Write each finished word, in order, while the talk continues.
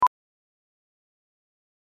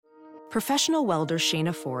Professional welder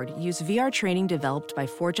Shayna Ford used VR training developed by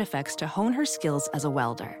ForgeFX to hone her skills as a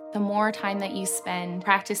welder. The more time that you spend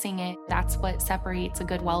practicing it, that's what separates a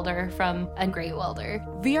good welder from a great welder.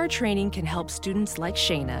 VR training can help students like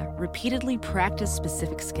Shayna repeatedly practice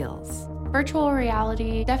specific skills. Virtual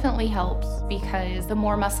reality definitely helps because the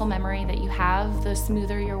more muscle memory that you have, the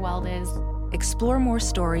smoother your weld is. Explore more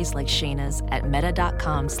stories like Shayna's at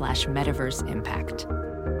meta.com/metaverseimpact.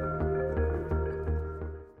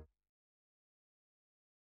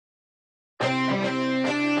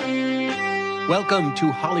 Welcome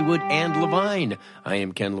to Hollywood and Levine. I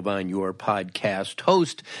am Ken Levine, your podcast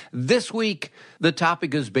host. This week, the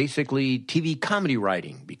topic is basically TV comedy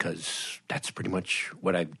writing, because that's pretty much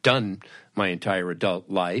what I've done my entire adult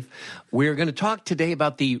life. We're going to talk today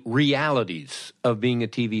about the realities of being a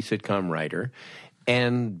TV sitcom writer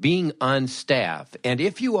and being on staff. And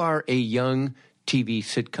if you are a young TV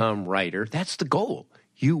sitcom writer, that's the goal.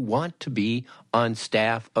 You want to be on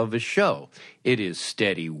staff of a show. It is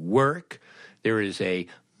steady work. There is a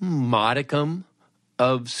modicum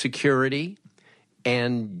of security,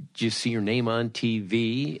 and you see your name on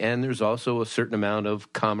TV, and there's also a certain amount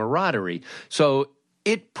of camaraderie. So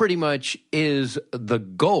it pretty much is the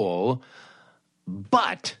goal,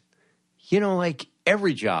 but, like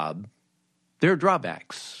every job, there are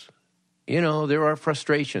drawbacks. There are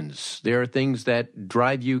frustrations. There are things that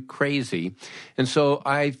drive you crazy. And so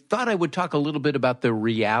I thought I would talk a little bit about the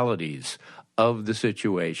realities of the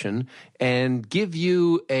situation and give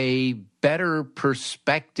you a better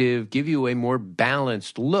perspective, give you a more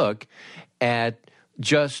balanced look at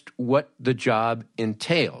just what the job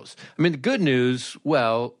entails. I mean, the good news,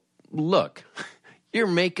 well, look, you're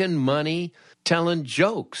making money telling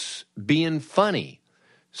jokes, being funny,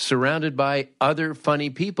 surrounded by other funny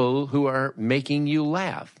people who are making you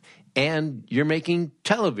laugh, and you're making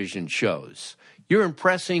television shows. You're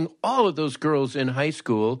impressing all of those girls in high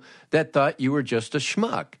school that thought you were just a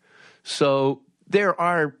schmuck. So there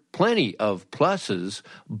are plenty of pluses,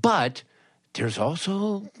 but there's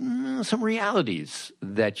also some realities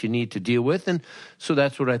that you need to deal with. And so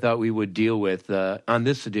that's what I thought we would deal with on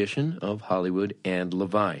this edition of Hollywood and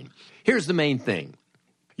Levine. Here's the main thing.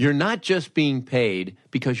 You're not just being paid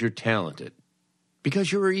because you're talented,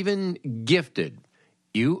 because you're even gifted.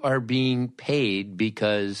 You are being paid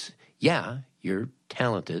because, you're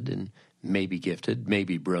talented and maybe gifted,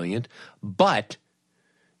 maybe brilliant, but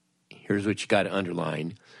here's what you got to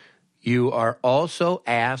underline. You are also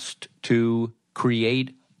asked to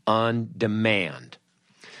create on demand.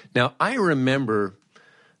 Now, I remember,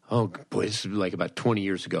 this is like about 20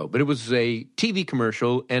 years ago, but it was a TV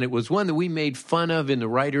commercial, and it was one that we made fun of in the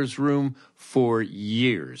writer's room for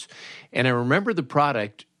years. And I remember the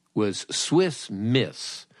product was Swiss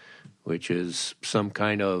Miss, which is some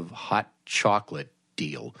kind of hot chocolate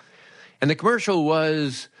deal. And the commercial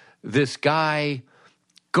was this guy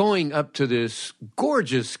going up to this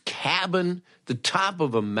gorgeous cabin, the top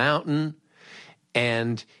of a mountain,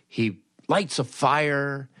 and he lights a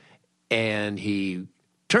fire, and he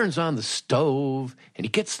turns on the stove, and he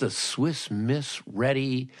gets the Swiss Miss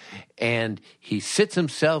ready, and he sits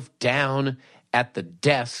himself down at the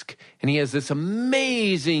desk, and he has this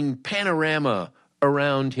amazing panorama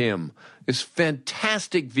around him, this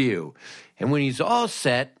fantastic view. And when he's all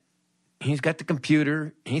set, he's got the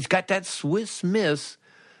computer, he's got that Swiss Miss,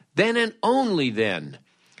 then and only then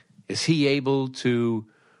is he able to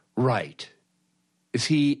write. Is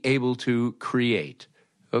he able to create?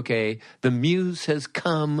 Okay, the muse has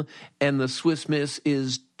come and the Swiss Miss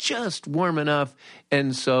is just warm enough,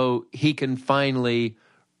 and so he can finally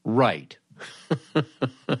write.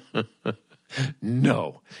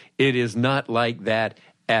 No, it is not like that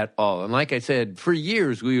at all. And like I said, for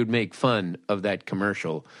years we would make fun of that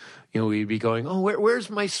commercial. We'd be going, where's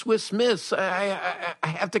my Swiss Miss? I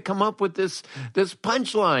have to come up with this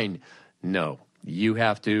punchline. No, you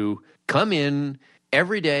have to come in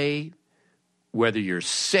every day, whether you're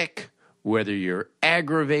sick, whether you're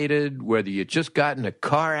aggravated, whether you just got in a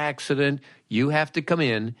car accident, you have to come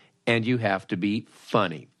in and you have to be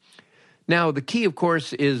funny. Now, the key, of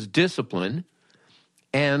course, is discipline,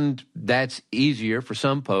 and that's easier for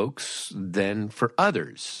some folks than for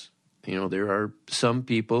others. There are some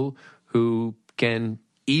people who can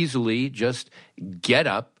easily just get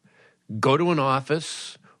up, go to an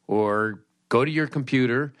office, or go to your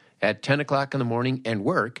computer at 10 o'clock in the morning and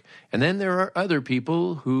work. And then there are other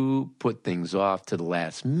people who put things off to the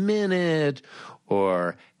last minute,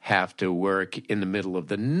 or have to work in the middle of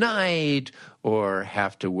the night, or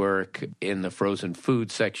have to work in the frozen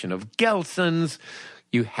food section of Gelson's.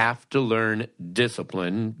 You have to learn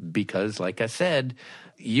discipline because, like I said,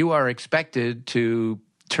 you are expected to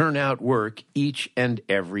turnout work each and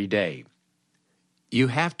every day. You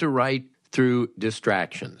have to write through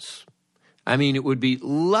distractions. I mean, it would be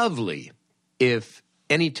lovely if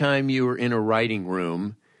anytime you were in a writing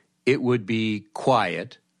room, it would be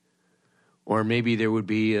quiet, or maybe there would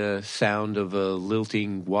be a sound of a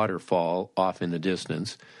lilting waterfall off in the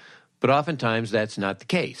distance. But oftentimes that's not the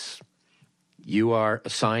case. You are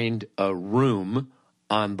assigned a room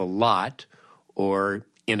on the lot or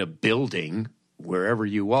in a building, wherever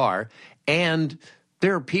you are, and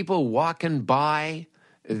there are people walking by.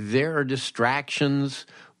 There are distractions.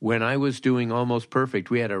 When I was doing Almost Perfect,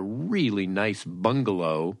 we had a really nice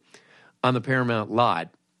bungalow on the Paramount lot,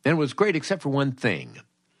 and it was great except for one thing.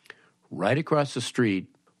 Right across the street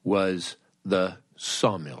was the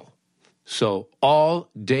sawmill. So all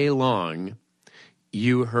day long,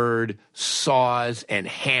 you heard saws and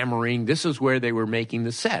hammering. This is where they were making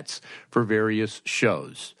the sets for various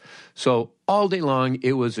shows. So all day long,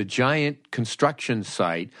 it was a giant construction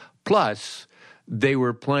site. Plus, they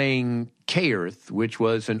were playing K-Earth, which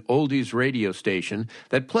was an oldies radio station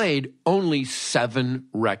that played only 7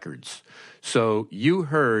 records. So you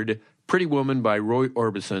heard Pretty Woman by Roy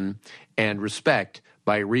Orbison and Respect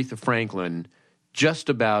by Aretha Franklin just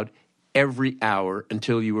about every hour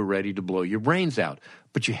until you were ready to blow your brains out.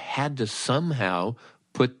 But you had to somehow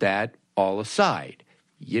put that all aside.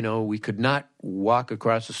 You know, we could not walk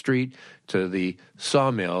across the street to the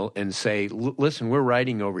sawmill and say, listen, we're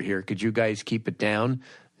writing over here. Could you guys keep it down?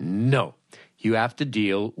 No. You have to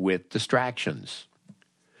deal with distractions.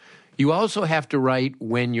 You also have to write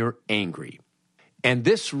when you're angry. And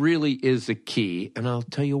this really is the key, and I'll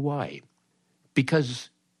tell you why.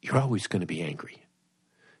 Because you're always going to be angry.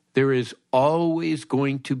 There is always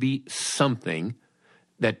going to be something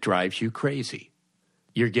that drives you crazy.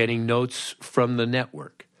 You're getting notes from the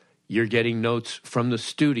network. You're getting notes from the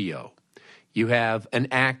studio. You have an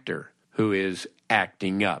actor who is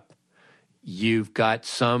acting up. You've got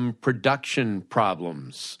some production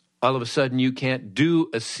problems. All of a sudden, you can't do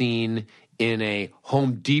a scene in a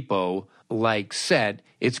Home Depot-like set.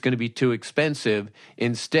 It's going to be too expensive.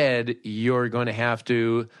 Instead, you're going to have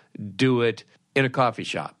to do it in a coffee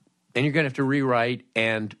shop. And you're going to have to rewrite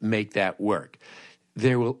and make that work.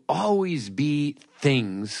 There will always be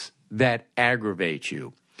things that aggravate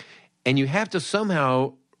you. And you have to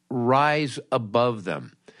somehow rise above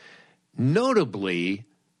them. Notably,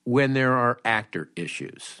 when there are actor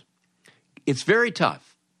issues. It's very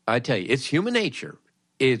tough. I tell you, it's human nature.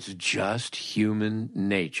 It's just human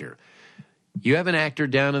nature. You have an actor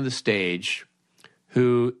down on the stage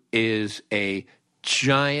who is a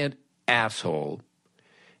giant asshole,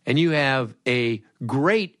 and you have a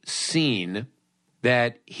great scene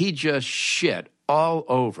that he just shit all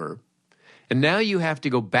over, and now you have to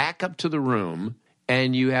go back up to the room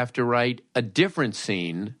and you have to write a different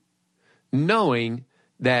scene, knowing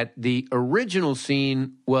that the original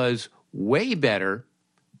scene was way better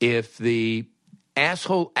if the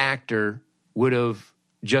asshole actor would have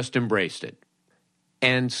just embraced it.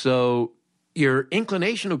 And so your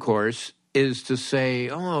inclination, of course, is to say,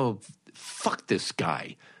 oh, fuck this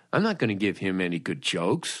guy. I'm not going to give him any good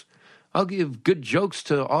jokes. I'll give good jokes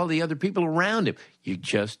to all the other people around him. You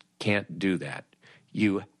just can't do that.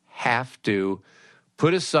 You have to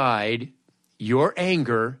put aside your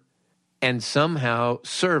anger and somehow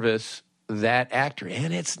service that actor.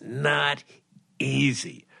 And it's not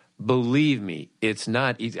easy. Believe me, it's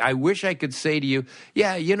not easy. I wish I could say to you,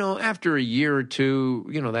 yeah, after a year or two,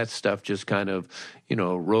 that stuff just kind of,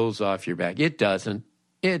 rolls off your back. It doesn't.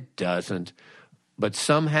 It doesn't. But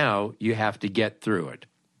somehow you have to get through it.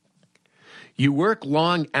 You work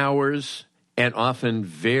long hours and often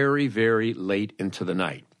very, very late into the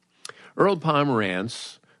night. Earl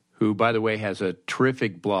Pomerantz, who, by the way, has a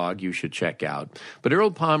terrific blog you should check out, but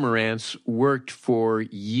Earl Pomerantz worked for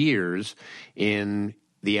years in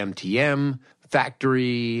the MTM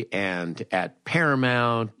factory and at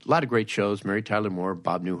Paramount, a lot of great shows, Mary Tyler Moore,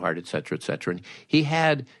 Bob Newhart, et cetera, et cetera. And he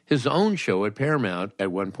had his own show at Paramount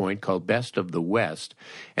at one point called Best of the West,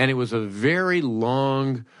 and it was a very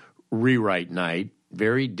long rewrite night,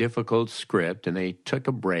 very difficult script, and they took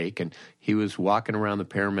a break, and he was walking around the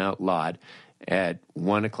Paramount lot at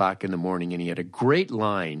 1 o'clock in the morning, and he had a great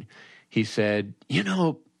line. He said,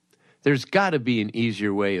 there's got to be an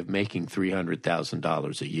easier way of making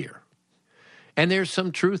 $300,000 a year. And there's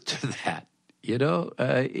some truth to that.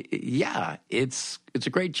 Yeah, it's a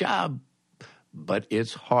great job, but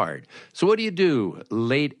it's hard. So what do you do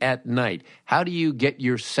late at night? How do you get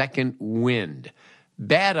your second wind?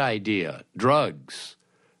 Bad idea, drugs.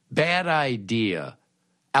 Bad idea,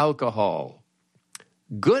 alcohol.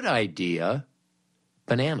 Good idea,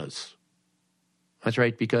 bananas. That's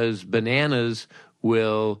right, because bananas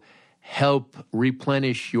will help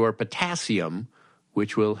replenish your potassium,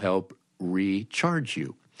 which will help recharge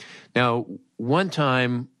you. Now, one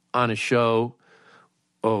time on a show,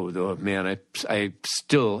 man, I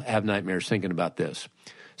still have nightmares thinking about this.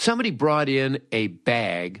 Somebody brought in a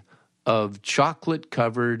bag of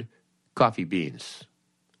chocolate-covered coffee beans.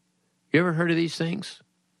 You ever heard of these things?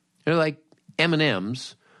 They're like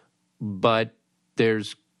M&Ms, but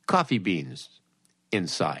there's coffee beans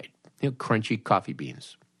inside, crunchy coffee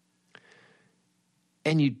beans.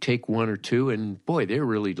 And you take one or two, and boy, they're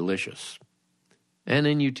really delicious. And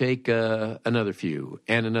then you take another few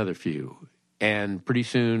and another few, and pretty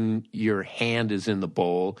soon your hand is in the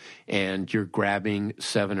bowl and you're grabbing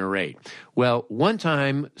 7 or 8. Well, one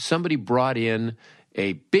time somebody brought in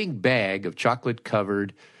a big bag of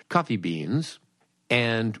chocolate-covered coffee beans,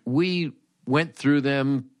 and we went through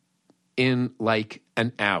them in like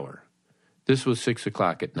an hour. This was 6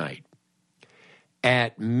 o'clock at night.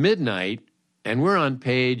 At midnight, and we're on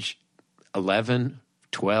page 11,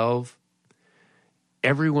 12,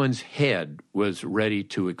 everyone's head was ready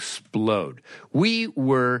to explode. We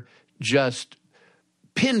were just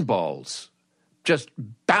pinballs, just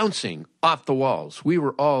bouncing off the walls. We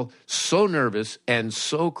were all so nervous and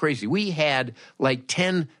so crazy. We had like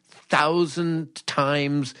 10,000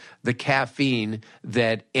 times the caffeine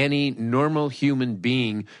that any normal human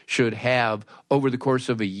being should have over the course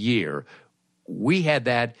of a year. We had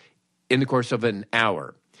that in the course of an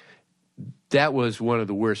hour. That was one of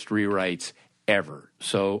the worst rewrites ever.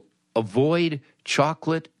 So avoid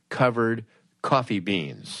chocolate-covered coffee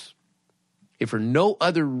beans. If for no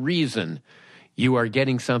other reason, you are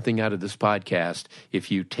getting something out of this podcast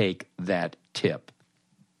if you take that tip.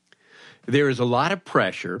 There is a lot of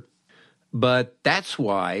pressure, but that's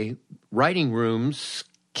why writing rooms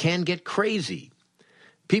can get crazy.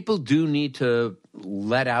 People do need to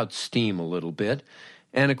let out steam a little bit.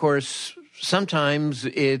 And, of course, sometimes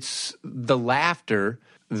it's the laughter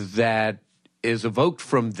that is evoked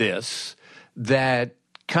from this that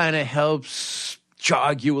kind of helps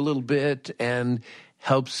jog you a little bit and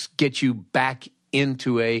helps get you back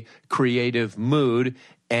into a creative mood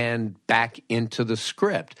and back into the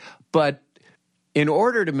script. But in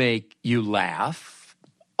order to make you laugh,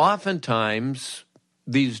 oftentimes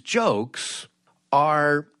these jokes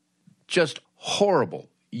are just horrible.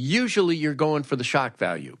 Usually you're going for the shock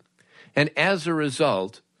value. And as a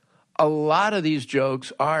result, a lot of these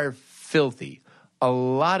jokes are filthy. A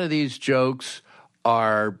lot of these jokes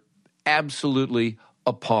are absolutely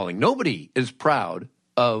appalling. Nobody is proud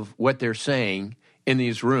of what they're saying in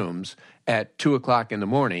these rooms at 2 o'clock in the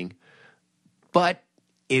morning, but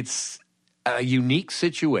it's a unique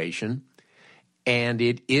situation, and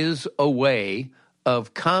it is a way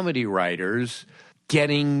of comedy writers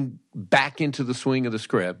getting back into the swing of the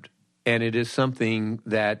script, and it is something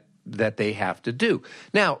that they have to do.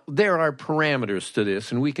 Now, there are parameters to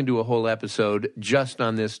this, and we can do a whole episode just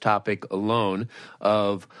on this topic alone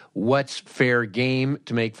of what's fair game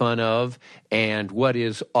to make fun of and what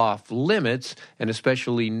is off limits, and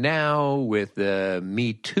especially now with the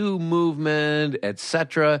Me Too movement,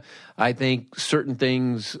 etc. I think certain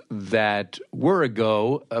things that were a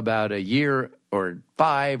go about a year or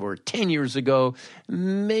 5 or 10 years ago,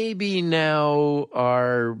 maybe now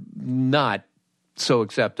are not so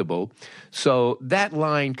acceptable. So that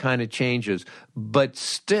line kind of changes, but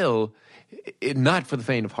still not for the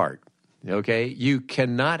faint of heart, okay? You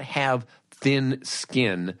cannot have thin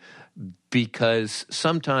skin because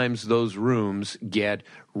sometimes those rooms get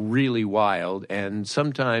really wild, and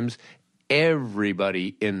sometimes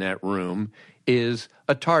everybody in that room is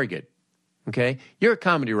a target, okay? You're a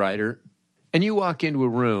comedy writer, and you walk into a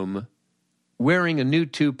room wearing a new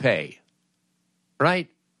toupee, right?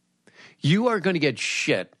 You are going to get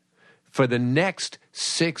shit for the next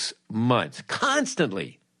 6 months,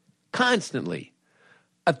 constantly,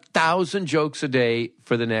 1,000 jokes a day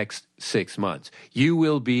for the next 6 months. You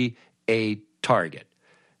will be a target.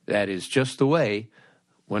 That is just the way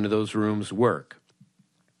one of those rooms work.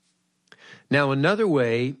 Now, another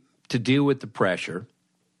way to deal with the pressure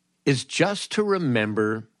is just to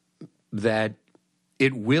remember that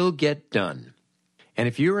it will get done. And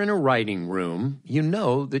if you're in a writing room, you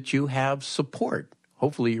know that you have support.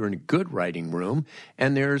 Hopefully you're in a good writing room,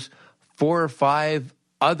 and there's 4 or 5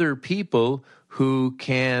 other people who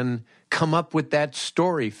can come up with that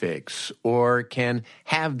story fix or can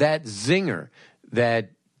have that zinger that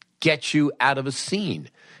gets you out of a scene.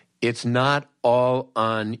 It's not all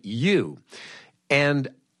on you. And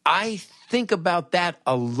I think about that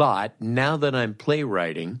a lot now that I'm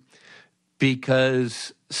playwriting,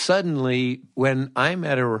 because suddenly when I'm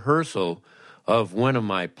at a rehearsal, of one of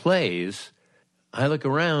my plays, I look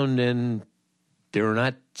around and there are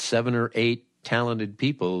not 7 or 8 talented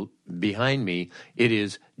people behind me. It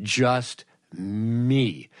is just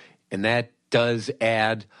me. And that does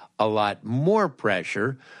add a lot more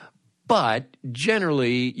pressure. But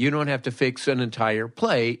generally, you don't have to fix an entire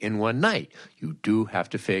play in one night. You do have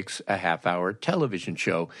to fix a half-hour television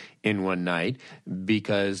show in one night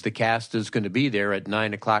because the cast is going to be there at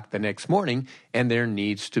 9 o'clock the next morning, and there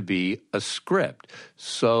needs to be a script.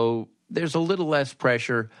 So there's a little less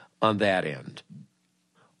pressure on that end.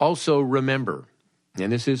 Also, remember,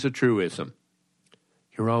 and this is a truism,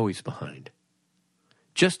 you're always behind.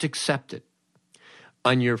 Just accept it.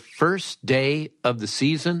 On your first day of the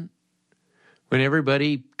season, when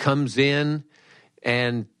everybody comes in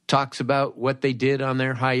and talks about what they did on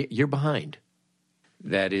their high, you're behind.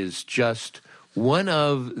 That is just one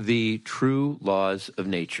of the true laws of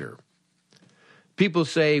nature. People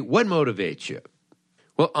say, what motivates you?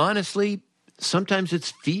 Well, honestly, sometimes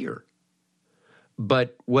it's fear.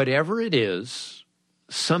 But whatever it is,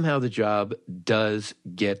 somehow the job does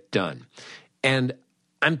get done. And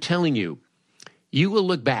I'm telling you, you will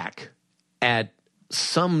look back at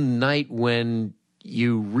some night when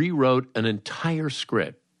you rewrote an entire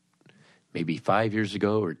script, maybe 5 years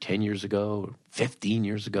ago or 10 years ago or 15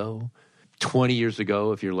 years ago, 20 years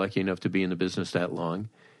ago, if you're lucky enough to be in the business that long,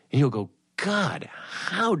 and you'll go, God,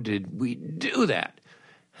 how did we do that?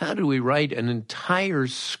 How did we write an entire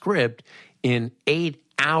script in 8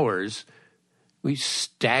 hours? We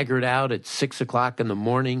staggered out at 6 o'clock in the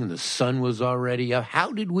morning and the sun was already up.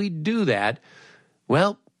 How did we do that?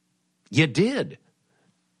 Well, you did.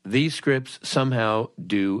 These scripts somehow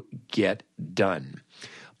do get done.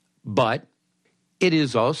 But it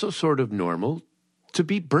is also sort of normal to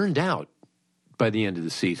be burned out by the end of the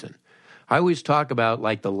season. I always talk about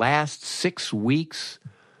like the last 6 weeks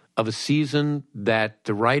of a season that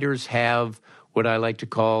the writers have what I like to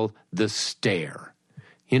call the stare.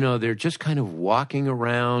 You know, they're just kind of walking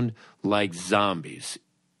around like zombies.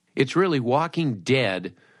 It's really Walking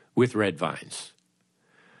Dead with red vines.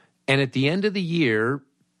 And at the end of the year,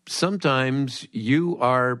 sometimes you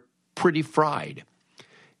are pretty fried.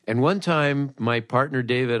 And one time, my partner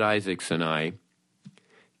David Isaacs and I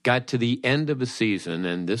got to the end of a season,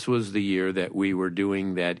 and this was the year that we were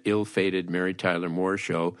doing that ill-fated Mary Tyler Moore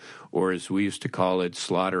show, or as we used to call it,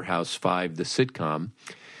 Slaughterhouse-5, the sitcom.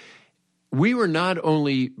 We were not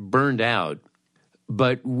only burned out,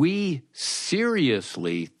 but we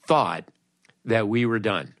seriously thought that we were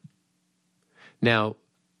done. Now,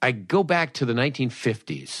 I go back to the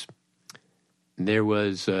 1950s. There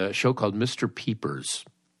was a show called Mr. Peepers.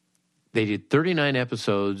 They did 39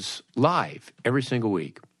 episodes live every single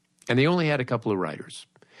week, and they only had a couple of writers.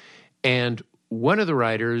 And one of the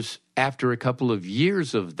writers, after a couple of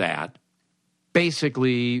years of that,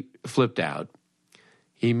 basically flipped out.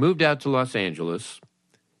 He moved out to Los Angeles,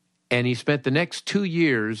 and he spent the next 2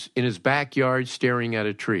 years in his backyard staring at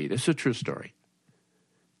a tree. This is a true story.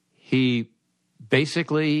 He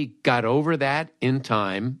basically got over that in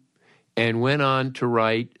time and went on to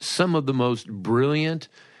write some of the most brilliant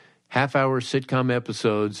half-hour sitcom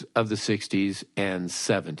episodes of the 60s and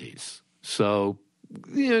 70s. So,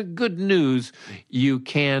 good news, you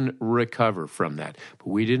can recover from that. But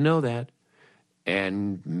we didn't know that.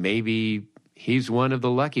 And maybe he's one of the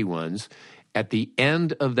lucky ones. At the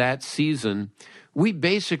end of that season, we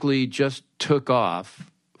basically just took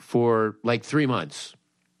off for like 3 months.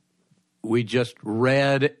 We just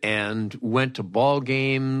read and went to ball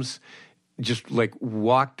games, just like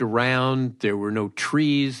walked around. There were no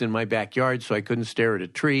trees in my backyard, so I couldn't stare at a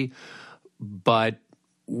tree. But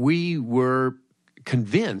we were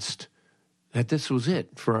convinced that this was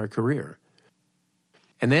it for our career.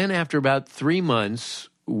 And then after about 3 months,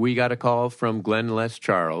 we got a call from Glenn and Les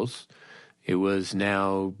Charles. It was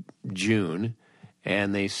now June.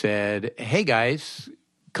 And they said, hey, guys,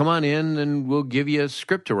 come on in and we'll give you a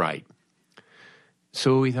script to write.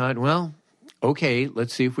 So we thought, well, okay,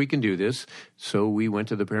 let's see if we can do this. So we went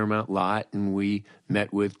to the Paramount lot and we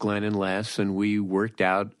met with Glenn and Les and we worked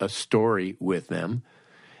out a story with them.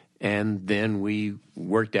 And then we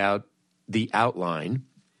worked out the outline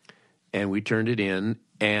and we turned it in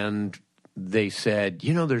and they said,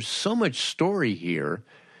 there's so much story here.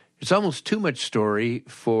 It's almost too much story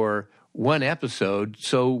for one episode.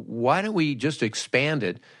 So why don't we just expand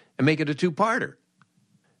it and make it a 2-parter?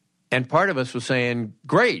 And part of us was saying,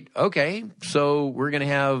 great, okay, so we're going to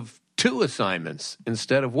have 2 assignments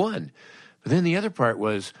instead of 1. But then the other part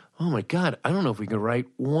was, oh, my God, I don't know if we can write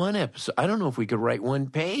 1 episode. I don't know if we could write 1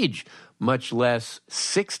 page, much less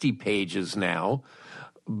 60 pages now.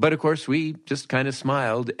 But, of course, we just kind of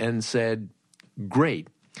smiled and said, great.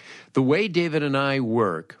 The way David and I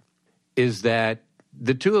work is that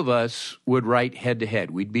the two of us would write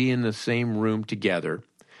head-to-head. We'd be in the same room together,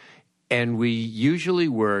 and we usually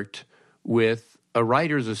worked with a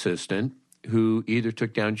writer's assistant who either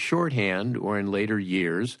took down shorthand or in later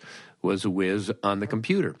years was a whiz on the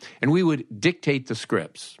computer. And we would dictate the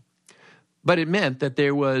scripts. But it meant that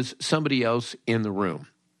there was somebody else in the room.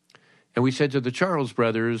 And we said to the Charles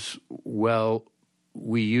brothers, well,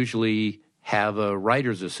 we usually have a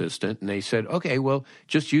writer's assistant. And they said, okay, well,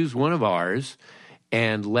 just use one of ours.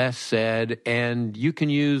 And Les said, and you can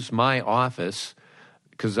use my office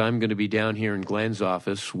because I'm going to be down here in Glenn's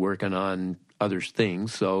office working on other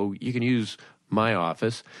things. So you can use my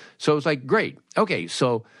office. So it's like, great. Okay,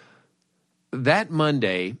 so that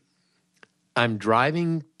Monday, I'm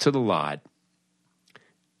driving to the lot,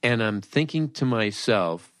 and I'm thinking to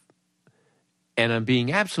myself, and I'm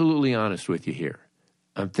being absolutely honest with you here.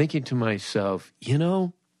 I'm thinking to myself,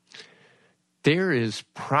 there is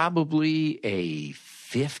probably a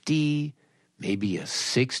 50, maybe a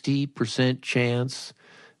 60% chance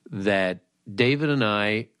that David and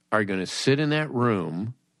I are going to sit in that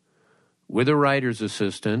room with a writer's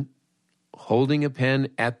assistant, holding a pen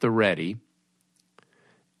at the ready,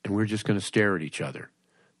 and we're just going to stare at each other.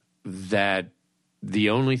 That the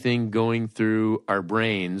only thing going through our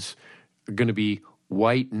brains are going to be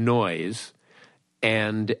white noise,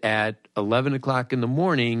 and at 11 o'clock in the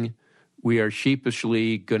morning, we are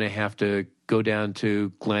sheepishly going to have to go down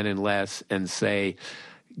to Glenn and Les and say,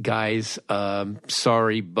 guys,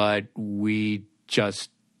 sorry, but we just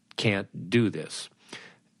can't do this.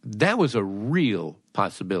 That was a real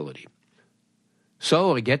possibility.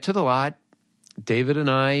 So I get to the lot. David and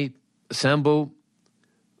I assemble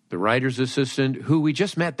the writer's assistant who we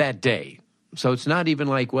just met that day. So it's not even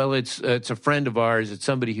like, well, it's a friend of ours. It's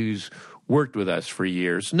somebody who's worked with us for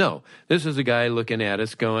years. No, this is a guy looking at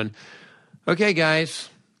us going, okay, guys,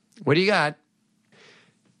 what do you got?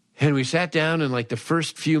 And we sat down, and like the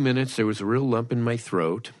first few minutes, there was a real lump in my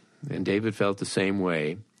throat, and David felt the same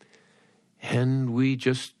way. And we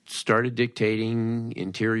just started dictating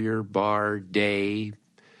interior bar day.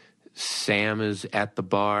 Sam is at the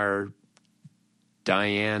bar.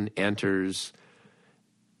 Diane enters.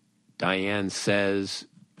 Diane says,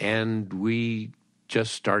 and we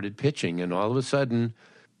just started pitching. And all of a sudden,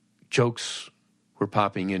 jokes were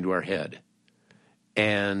popping into our head.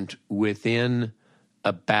 And within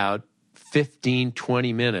about 15,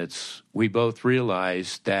 20 minutes, we both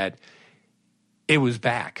realized that it was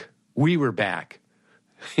back. We were back.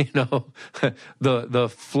 The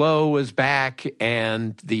flow was back,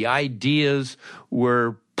 and the ideas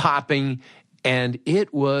were popping, and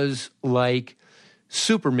it was like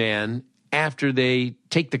Superman after they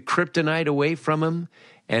take the kryptonite away from him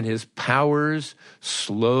and his powers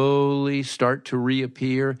slowly start to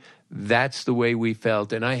reappear. That's the way we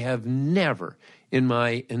felt, and I have never in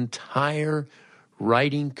my entire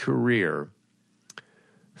writing career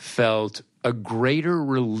felt a greater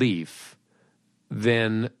relief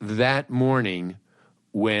than that morning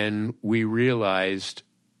when we realized,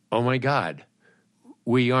 oh my God,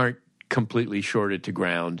 we aren't completely shorted to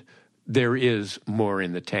ground. There is more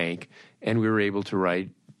in the tank, and we were able to write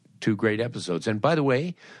 2 great episodes. And by the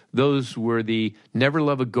way, those were the Never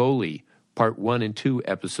Love a Goalie Part 1 and 2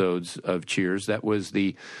 episodes of Cheers. That was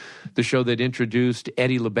the show that introduced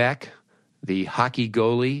Eddie Lebec, the hockey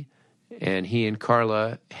goalie, and he and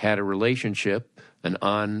Carla had a relationship, an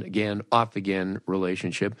on-again, off-again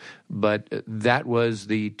relationship. But that was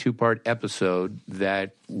the 2-part episode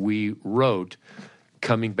that we wrote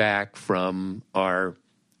coming back from our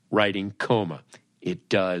writing coma. It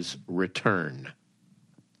does return.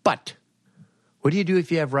 But what do you do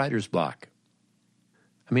if you have writer's block?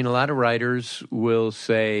 I mean, a lot of writers will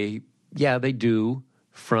say, yeah, they do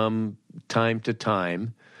from time to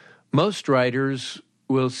time. Most writers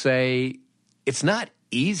will say, it's not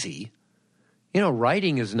easy.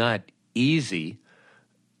 Writing is not easy.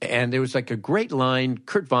 And there was like a great line,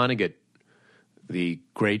 Kurt Vonnegut, the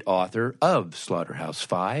great author of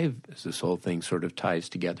Slaughterhouse-Five, as this whole thing sort of ties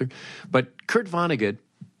together. But Kurt Vonnegut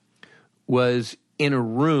was in a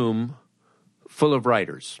room full of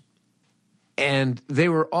writers. And they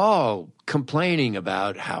were all complaining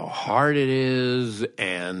about how hard it is,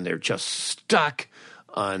 and they're just stuck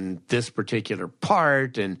on this particular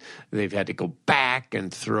part, and they've had to go back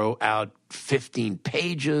and throw out 15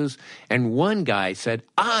 pages. And one guy said,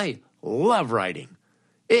 I love writing.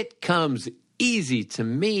 It comes easy to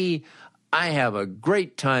me. I have a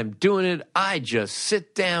great time doing it. I just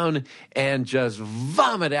sit down and just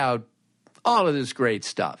vomit out all of this great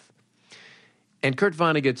stuff. And Kurt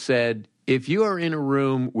Vonnegut said, if you are in a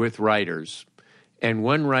room with writers, And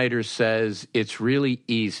one writer says it's really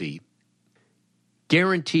easy.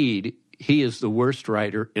 Guaranteed, he is the worst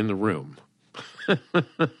writer in the room.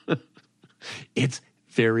 It's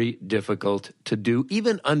very difficult to do,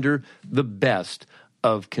 even under the best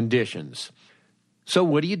of conditions. So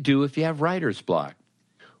what do you do if you have writer's block?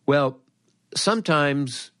 Well,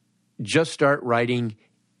 sometimes just start writing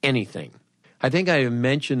anything. I think I have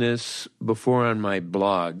mentioned this before on my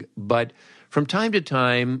blog, but from time to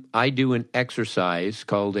time, I do an exercise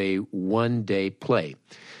called a one-day play.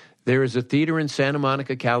 There is a theater in Santa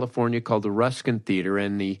Monica, California called the Ruskin Theater,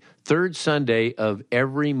 and the third Sunday of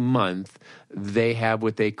every month, they have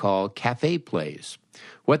what they call cafe plays.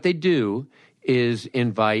 What they do is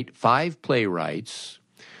invite 5 playwrights.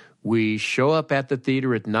 We show up at the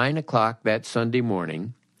theater at 9 o'clock that Sunday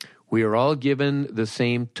morning. We are all given the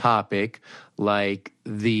same topic, like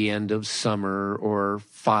the end of summer or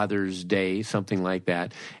Father's Day, something like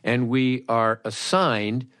that. And we are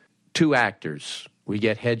assigned 2 actors. We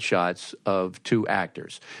get headshots of 2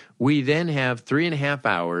 actors. We then have 3.5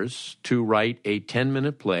 hours to write a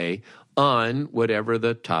 10-minute play on whatever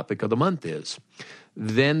the topic of the month is.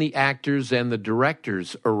 Then the actors and the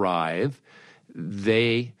directors arrive.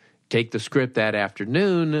 They take the script that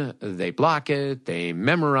afternoon, they block it, they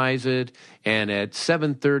memorize it, and at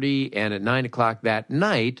 7:30 and at 9 o'clock that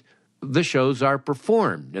night, the shows are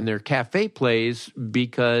performed. And they're cafe plays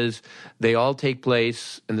because they all take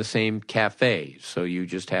place in the same cafe. So you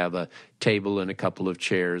just have a table and a couple of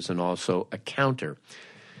chairs and also a counter.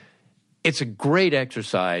 It's a great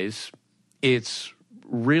exercise. It's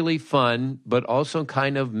really fun, but also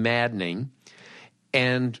kind of maddening.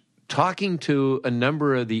 And talking to a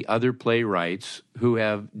number of the other playwrights who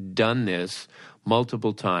have done this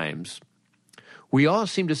multiple times, we all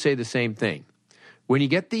seem to say the same thing. When you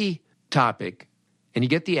get the topic and you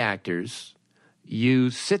get the actors, you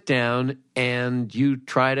sit down and you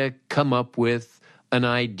try to come up with an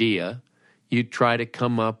idea. You try to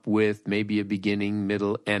come up with maybe a beginning,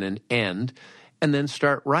 middle, and an end, and then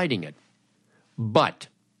start writing it. But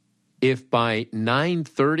if by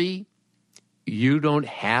 9:30 you don't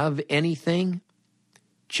have anything,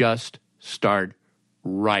 just start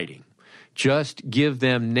writing. Just give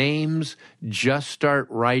them names, just start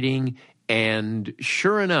writing, and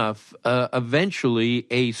sure enough, eventually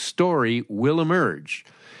a story will emerge.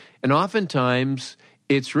 And oftentimes,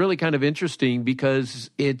 it's really kind of interesting because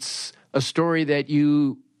it's a story that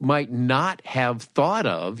you might not have thought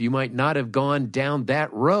of. You might not have gone down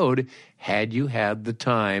that road had you had the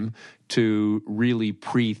time to really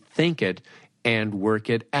pre-think it and work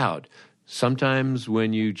it out. Sometimes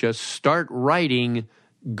when you just start writing,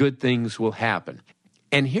 good things will happen.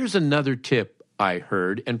 And here's another tip I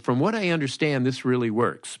heard, and from what I understand, this really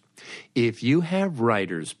works. If you have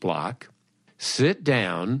writer's block, sit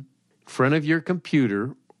down in front of your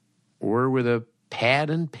computer or with a pad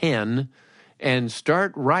and pen and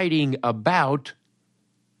start writing about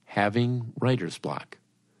having writer's block.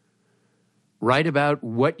 Write about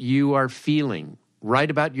what you are feeling.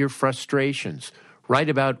 Write about your frustrations. Write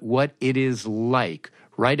about what it is like.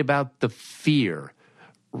 Write about the fear.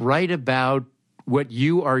 Write about what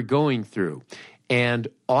you are going through. And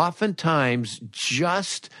oftentimes,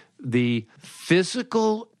 just the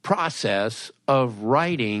physical process of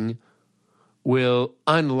writing will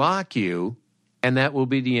unlock you, and that will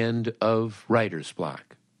be the end of writer's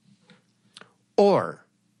block. Or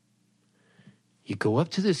you go up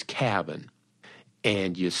to this cabin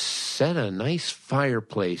and you set a nice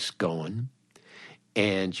fireplace going,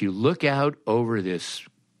 and you look out over this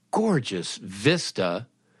gorgeous vista,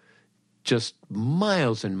 just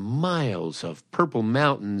miles and miles of purple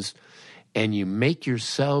mountains, and you make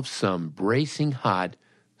yourself some bracing hot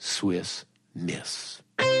Swiss Miss.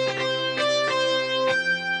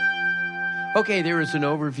 Okay, there is an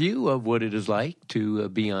overview of what it is like to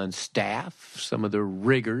be on staff, some of the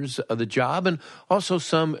rigors of the job, and also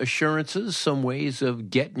some assurances, some ways of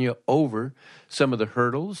getting you over some of the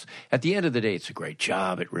hurdles. At the end of the day, it's a great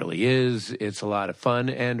job. It really is. It's a lot of fun.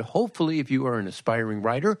 And hopefully, if you are an aspiring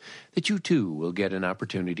writer, that you too will get an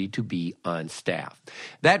opportunity to be on staff.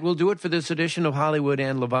 That will do it for this edition of Hollywood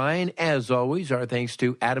and Levine. As always, our thanks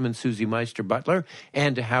to Adam and Susie Meister Butler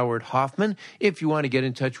and to Howard Hoffman. If you want to get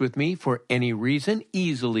in touch with me for any reason,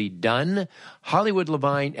 easily done.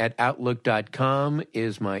 HollywoodLevine@Outlook.com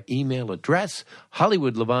is my email address.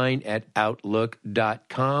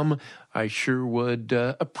 HollywoodLevine@Outlook.com. I sure would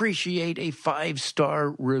appreciate a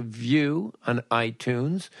 5-star review on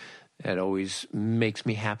iTunes. That always makes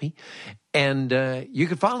me happy. And you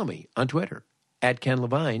can follow me on Twitter @Ken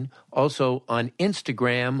Levine. Also on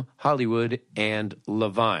Instagram, Hollywood and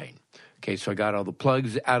Levine. Okay, so I got all the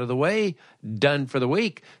plugs out of the way, done for the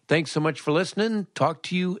week. Thanks so much for listening. Talk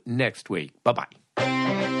to you next week. Bye-bye.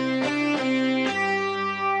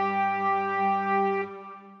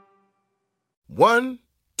 1,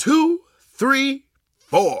 2, 3,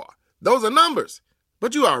 4. Those are numbers.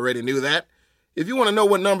 But you already knew that. If you want to know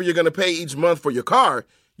what number you're going to pay each month for your car,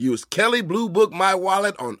 use Kelley Blue Book My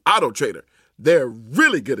Wallet on Auto Trader. They're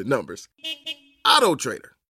really good at numbers. Auto Trader.